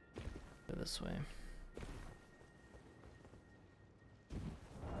 Go this way.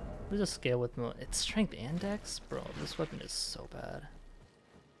 What does a scale with it's strength and dex? Bro, this weapon is so bad.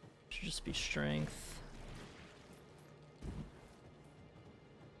 Should just be strength.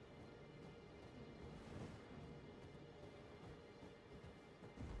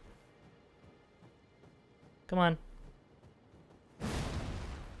 Come on.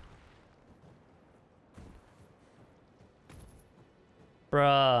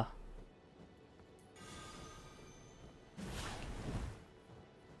 Bruh.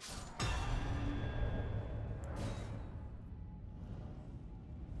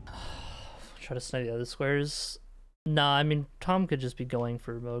 Try to snipe the other squares. Nah, I mean, Tom could just be going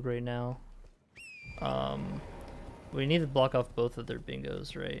for Moog right now. We need to block off both of their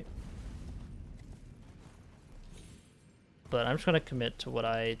bingos, right? But I'm just gonna commit to what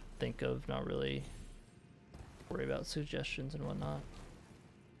I think of, not really worry about suggestions and whatnot.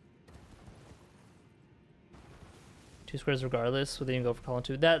 2 squares regardless, would they even go for column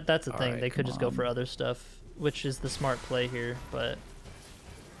 2? That's the thing, Alright, they could just go for on. other stuff, which is the smart play here, but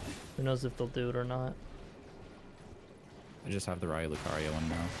who knows if they'll do it or not. I just have the Raya Lucaria one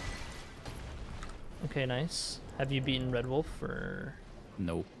now. Okay, nice. Have you beaten Red Wolf or?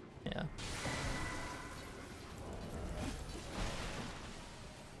 Nope. Yeah.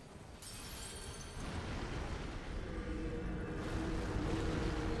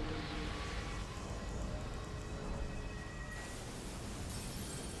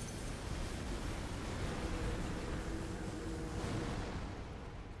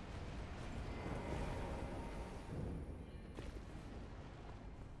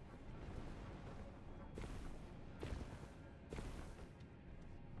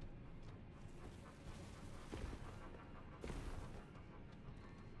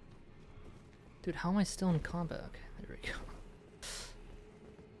 Dude, how am I still in combat? Okay, there we go.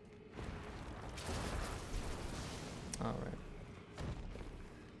 Alright.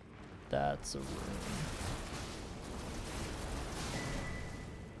 That's a rune.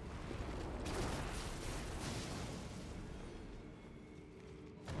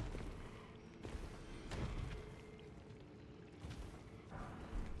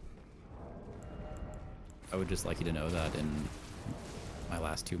 I would just like you to know that in my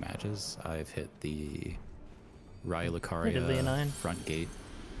last 2 matches, I've hit the Raya Leonine. Lucaria front gate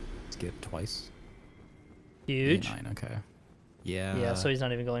skip twice. Huge. Leonine, okay. Yeah. Yeah, so he's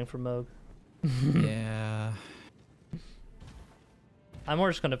not even going for Moog. Yeah. I'm more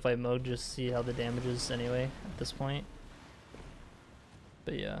just gonna fight Moog, just see how the damage is anyway at this point.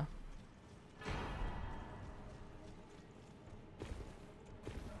 But yeah.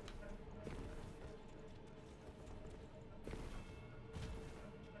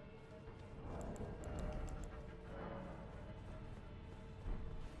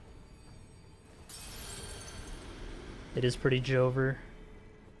 It is pretty Jover.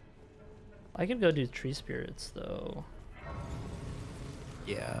 I could go do Tree Spirits though.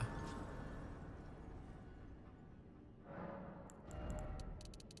 Yeah.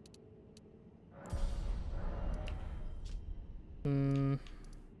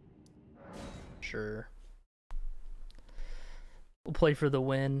 Sure. We'll play for the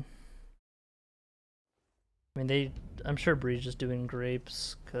win. I mean, I'm sure Bree's just doing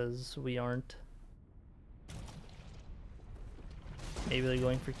grapes, because we aren't. Maybe they're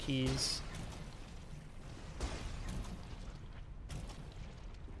going for keys.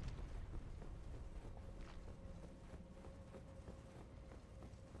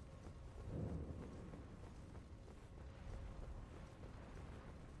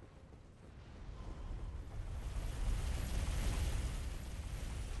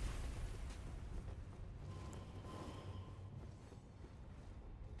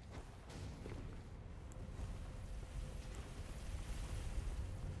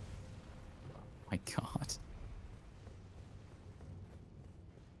 My God.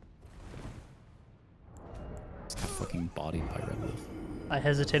 Just got fucking bodied by Red Wolf. I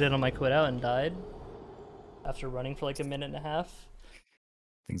hesitated on my quit out and died after running for like a minute and a half.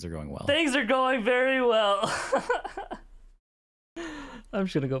 Things are going well. Things are going very well. I'm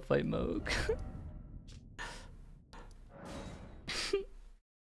just gonna go fight Moog.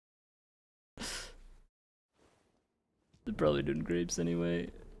 They're probably doing grapes anyway.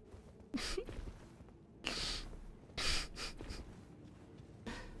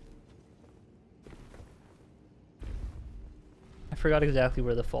 I forgot exactly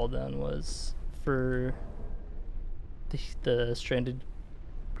where the fall down was for the stranded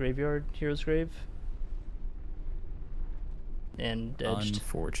graveyard, hero's grave. And edged.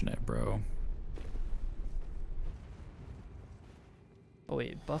 Unfortunate, bro. Oh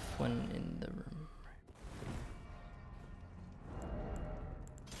wait, buff when in the room.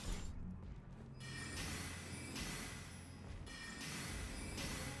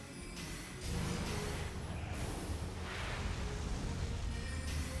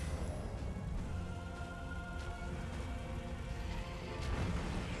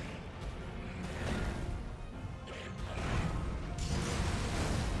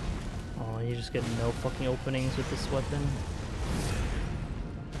 Oh, you just get no fucking openings with this weapon.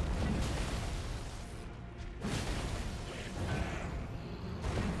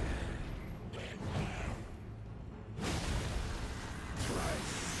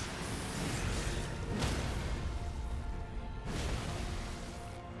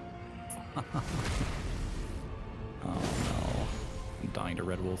 Oh no. I'm dying to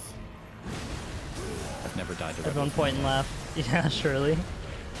Red Wolf. I've never died to Red Everyone Wolf. point and laugh. Yeah, surely.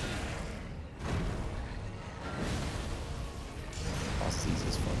 I'll seize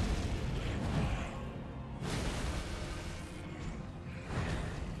his foot.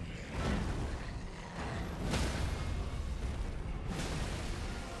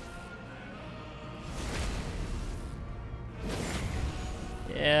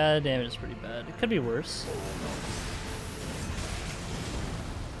 Yeah, damage is pretty bad. It could be worse.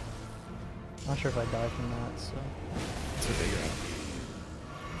 Not sure if I die from that, so. Let's figure out.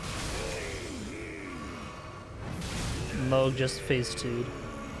 Moog just phase 2'd.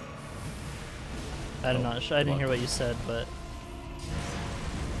 I did not. I didn't hear what you said, but.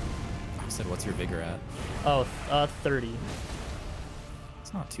 I said, what's your vigor at? Oh, 30.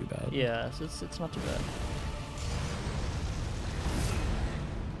 It's not too bad. Yeah, so it's not too bad.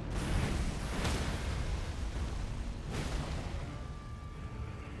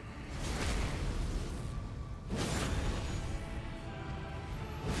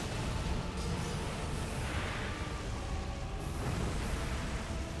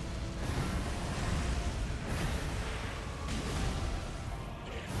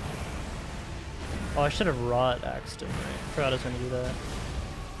 Oh, I should have rot axed him, right? Forgot I was gonna do that.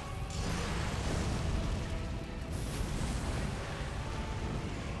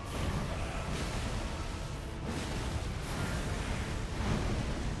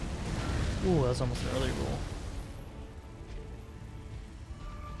 Ooh, that was almost an early roll.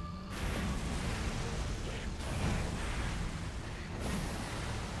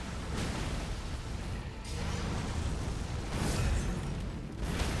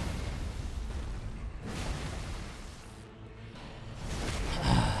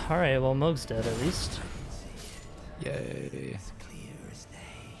 Alright, well, Moog's dead at least. Yay.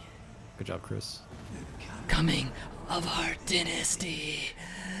 Good job, Chris. Coming of our dynasty.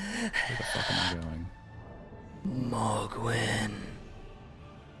 Where the fuck am I going? Moog win.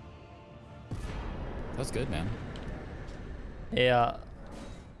 That's good, man. Yeah.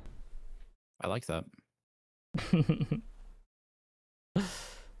 I like that.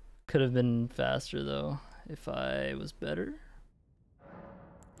 Could have been faster though, if I was better.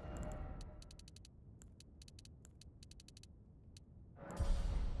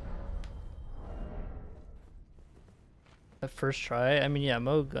 At first try, I mean, yeah,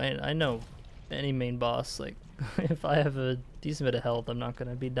 Moog, I know any main boss, like, if I have a decent bit of health, I'm not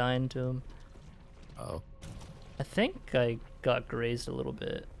gonna be dying to him. Oh. I think I got grazed a little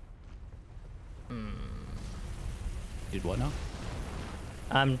bit. Did what now?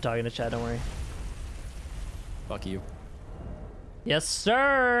 I'm talking to chat, don't worry. Fuck you. Yes,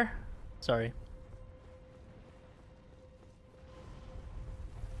 sir! Sorry.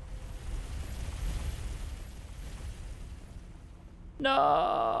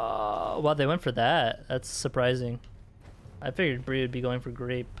 No! Wow, they went for that. That's surprising. I figured Brie would be going for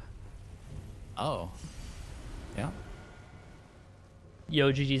grape. Oh. Yeah.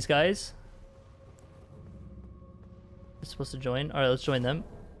 Yo, GG's, guys. We're supposed to join. Alright, let's join them.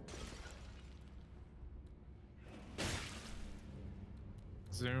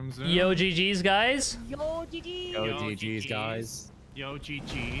 Zoom, zoom. Yo, GG's, guys. Yo, GG. Yo, GG's, guys. Yo,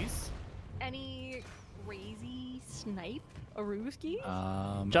 GG's. Any crazy snipe Aruski?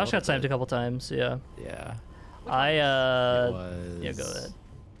 Josh got sniped a couple times, yeah. Yeah. I, It was... yeah, go ahead.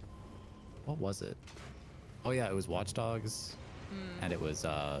 What was it? Oh yeah, it was Watch Dogs, and it was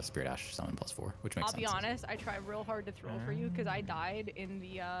Spirit Ash Summon +4, which makes I'll sense. be honest, I tried real hard to throw for you because I died in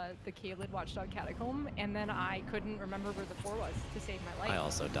the Kaled Watchdog Catacomb, and then I couldn't remember where the 4 was to save my life. I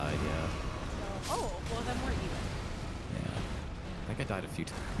also died, yeah. So, oh, well then we're even. Yeah. I think I died a few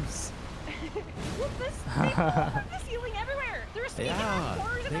times. Look, they fall from the ceiling everywhere. They're sneaking Yeah, around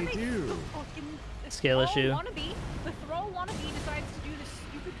corners and they then do. The fucking Scale throw issue. Wannabe, the throw wannabe decides to do this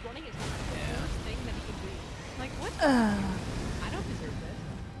stupid running attack. The Yeah. worst thing that he can do. Like what? I don't deserve this.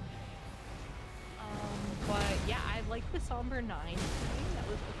 But yeah, I like the somber 9 thing. That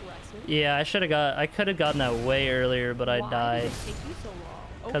was aggressive. Yeah, I could have gotten that way earlier, but I Why died. did it take you so long?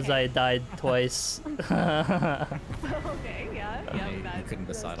 Because Okay. I died twice. Okay, yeah, yeah. You that couldn't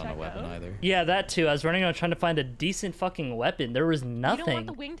does decide on a check weapon out. either. Yeah, that too. I was running around trying to find a decent fucking weapon. There was You don't nothing. want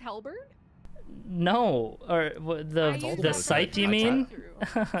the winged halberd? No, or I the used the that site. for You my mean?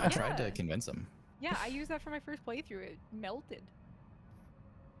 playthrough. I tried Yeah. to convince him. Yeah, I used that for my first playthrough. It melted.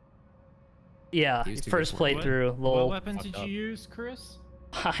 Yeah, He was too first good for it. playthrough. What Lol. weapon Fucked did up. you use, Chris?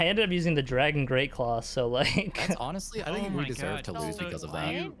 I ended up using the Dragon Great Claw, so like. That's honestly, I think Oh we my deserve God, to the lose because of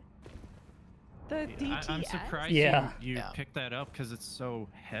that. what? The DTS? I'm surprised Yeah. you Yeah. picked that up because it's so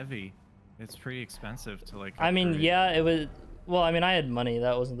heavy. It's pretty expensive to like. I mean, upgrade. yeah, it was. Well, I mean, I had money.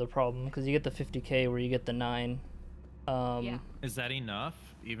 That wasn't the problem because you get the 50k where you get the 9. Yeah. Is that enough,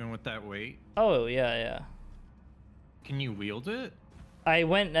 even with that weight? Oh yeah, yeah. Can you wield it? I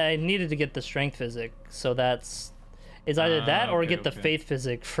needed to get the strength physic, so it's either that or okay, get the okay. faith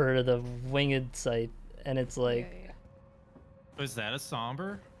physic for the winged sight, and it's like Yeah. Was that a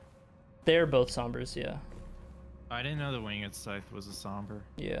somber? they're both sombers, yeah, I didn't know the winged scythe was a somber,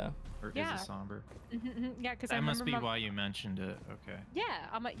 yeah. or Yeah. is a somber. Yeah, because I That must be remember. why you mentioned it. Okay.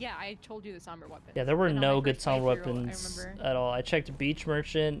 Yeah, I told you the somber weapon. Yeah, there were And on my no good first somber playthrough, I weapons remember- at all. I checked Beach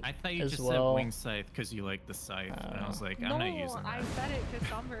Merchant I thought you as just well. said winged scythe because you like the scythe, and I was like, I'm No, not using that. I said it because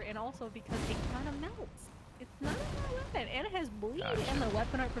somber, and also because it kind of melts. It's not a bad weapon, and it has bleed, Gotcha. and the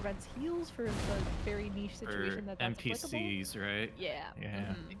weapon art prevents heals for the very niche For situation that's applicable. NPCs, right? Yeah.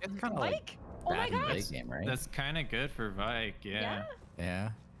 Yeah. It's kind of like Mike? Oh my bad in god! big game, right? That's kind of good for Vike, yeah. Yeah.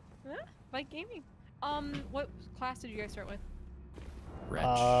 Like gaming. What class did you guys start with? Wretch.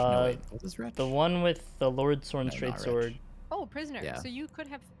 Uh, No, wait. What is Wretch? The one with the Lord Sword and No, Straight not Wretch. Sword. Oh, prisoner. Yeah. So you could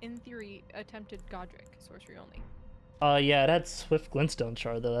have, in theory, attempted Godric, sorcery only. Yeah, it had Swift Glintstone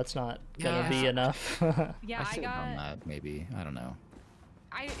Shard though. That's not gonna be Yeah. enough. Yeah, I I should have done got. that, maybe. I don't know.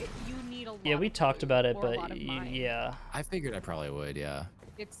 You need a lot. Yeah, we of talked blue about it, or a but lot of mine. yeah. I figured I probably would, yeah.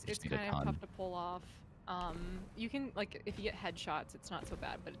 It's Just kind need a of tough ton. to pull off. You can like if you get headshots, it's not so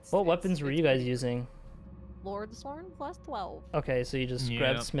bad, but it's. What weapons were it's you guys pretty- using? Lord Sword plus 12. Okay, so you just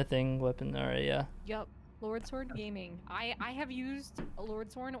grabbed Yep. smithing weapon. Alright, yeah. Yep. Lord Sword gaming. I have used a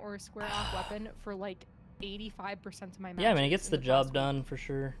Lord Sword or a square off weapon for like 85% of my matches. Yeah, I mean, it gets in the past job week. done for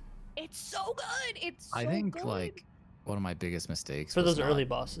sure. It's so good. It's so I think, good. like, one of my biggest mistakes For was those not early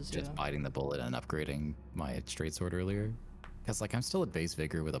bosses, just yeah. biting the bullet and upgrading my straight sword earlier. Because, like, I'm still at base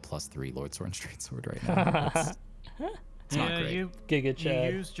vigor with a +3 Lord Sword and straight sword right now. It's not yeah, great. Giga you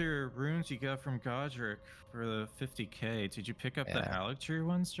Chad. used your runes you got from Godric for the 50k. Did you pick up the Yeah. Alectree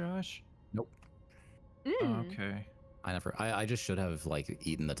ones, Josh? Nope. Mm. Okay. I just should have, like,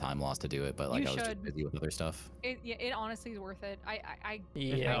 eaten the time lost to do it, but, like, You I was just should. busy with other stuff. It honestly is worth it. I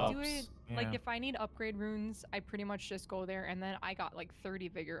Yeah. do it like Yeah. if I need upgrade runes, I pretty much just go there and then I got like 30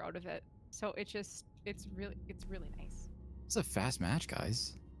 vigor out of it. So it's really nice. It's a fast match,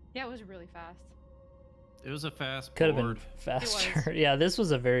 guys. Yeah, it was really fast. It was a fast Could have been board. faster. Yeah, this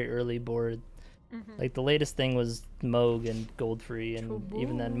was a very early board. Like the latest thing was Moog and Gold Free, and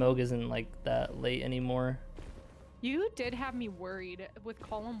even then Moog isn't like that late anymore. You did have me worried with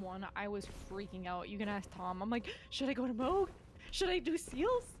column 1. I was freaking out. You can ask Tom. I'm like, should I go to Moog? Should I do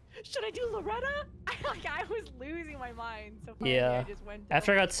Seals? Should I do Loretta? I was losing my mind. So finally I just went to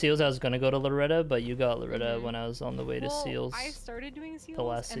After I got Seals, I was gonna go to Loretta, but you got Loretta when I was on the way to Seals. I started doing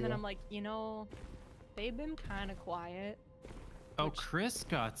Seals, and then I'm like, you know, they've been kind of quiet. Oh, Chris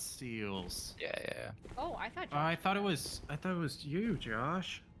got Seals. Yeah. Oh, I thought. I thought it was you,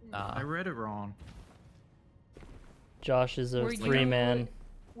 Josh. Nah. I read it wrong. Josh is a free man.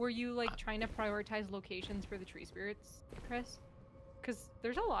 Were you like trying to prioritize locations for the tree spirits, Chris? Because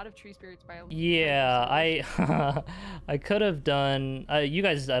there's a lot of tree spirits by. Yeah, I could have done. You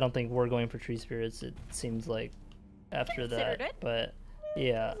guys, I don't think were going for tree spirits. It seems like after that, but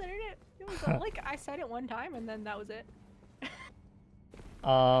yeah. It was like I said it one time, and then that was it.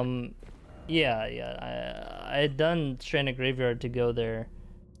 Yeah. I had done Stranded Graveyard to go there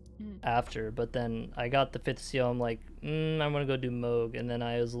after, but then I got the 5th seal. I'm like, I'm gonna go do Moog, and then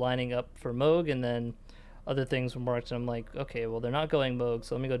I was lining up for Moog, and then other things were marked, and I'm like, okay, well they're not going Moog,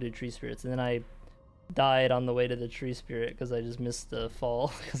 so let me go do Tree Spirits, and then I died on the way to the Tree Spirit because I just missed the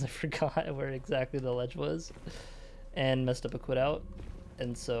fall because I forgot where exactly the ledge was, and messed up a quit out,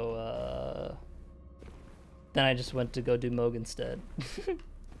 and so then I just went to go do Moog instead.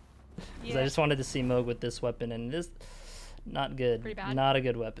 Because I just wanted to see Moog with this weapon, and this not good. Pretty bad. Not a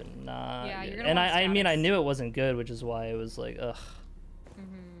good weapon. Not good. And I mean, I knew it wasn't good, which is why it was like, ugh.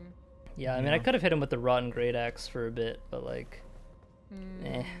 Yeah, I mean, I could have hit him with the Rotten Great Axe for a bit, but like,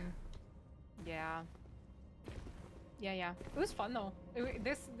 eh. Yeah. It was fun though.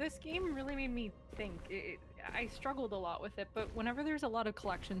 This game really made me think. I struggled a lot with it, but whenever there's a lot of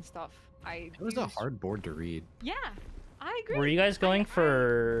collection stuff, it was a hard board to read. Yeah, I agree. Were you guys going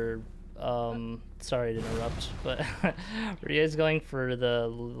for sorry to interrupt, but were you guys going for the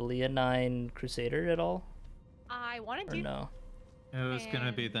Leonine Crusader at all? I wanted or to. No. It was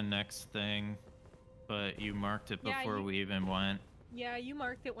gonna be the next thing, but you marked it before we even went. Yeah, you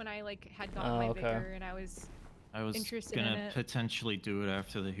marked it when I like had gotten my vigor, and I was interested in gonna it. potentially do it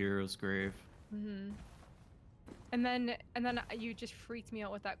after the hero's grave. And then you just freaked me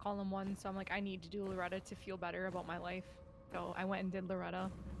out with that column 1, so I'm like, I need to do Loretta to feel better about my life. So I went and did Loretta.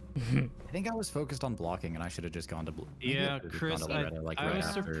 I think I was focused on blocking, and I should have just gone to blue. Yeah, Chris, I was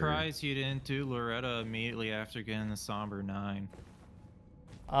surprised you didn't do Loretta immediately after getting the Somber 9.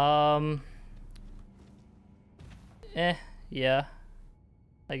 Yeah,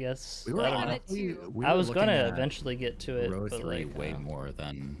 I guess. We were I don't on know. it too. I was gonna eventually get to it, row but 3 like, way more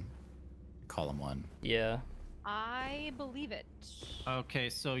than column 1. Yeah. I believe it. Okay,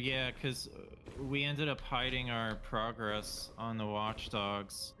 so yeah, because we ended up hiding our progress on the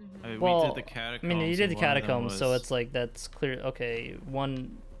Watchdogs. Well, we did the catacombs. I mean, you did the and one of them catacombs, so was- it's like that's clear. Okay,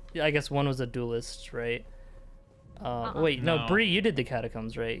 I guess one was a duelist, right? Wait, no, Bree, you did the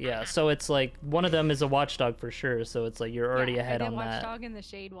catacombs, right? Yeah, so it's like one of them is a watchdog for sure. So it's like you're already ahead on that. Watchdog and the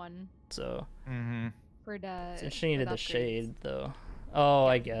shade one. So. For the. It's interesting you did the shade though. Oh,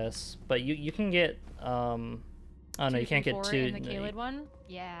 I guess, but you can get oh no, you can't get 2 in the Kaled one.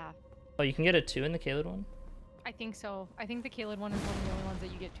 Yeah. Oh, you can get a 2 in the Kaled one. I think so. I think the Kaled one is one of the only ones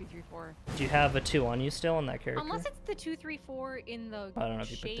that you get 2, 3, 4. Do you have a 2 on you still on that character? Unless it's the 2, 3, 4 in the I don't know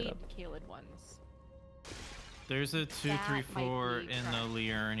if you picked it shade up. Kaled ones. There's a 2, That 3, might 4 be in the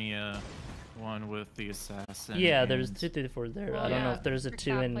Liurnia one with the assassin. Yeah, there's 2, 3, 4 there. Well, I don't know yeah, if there's a for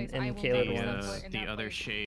 2 that in place, I will Kaled do one. that. The other shade.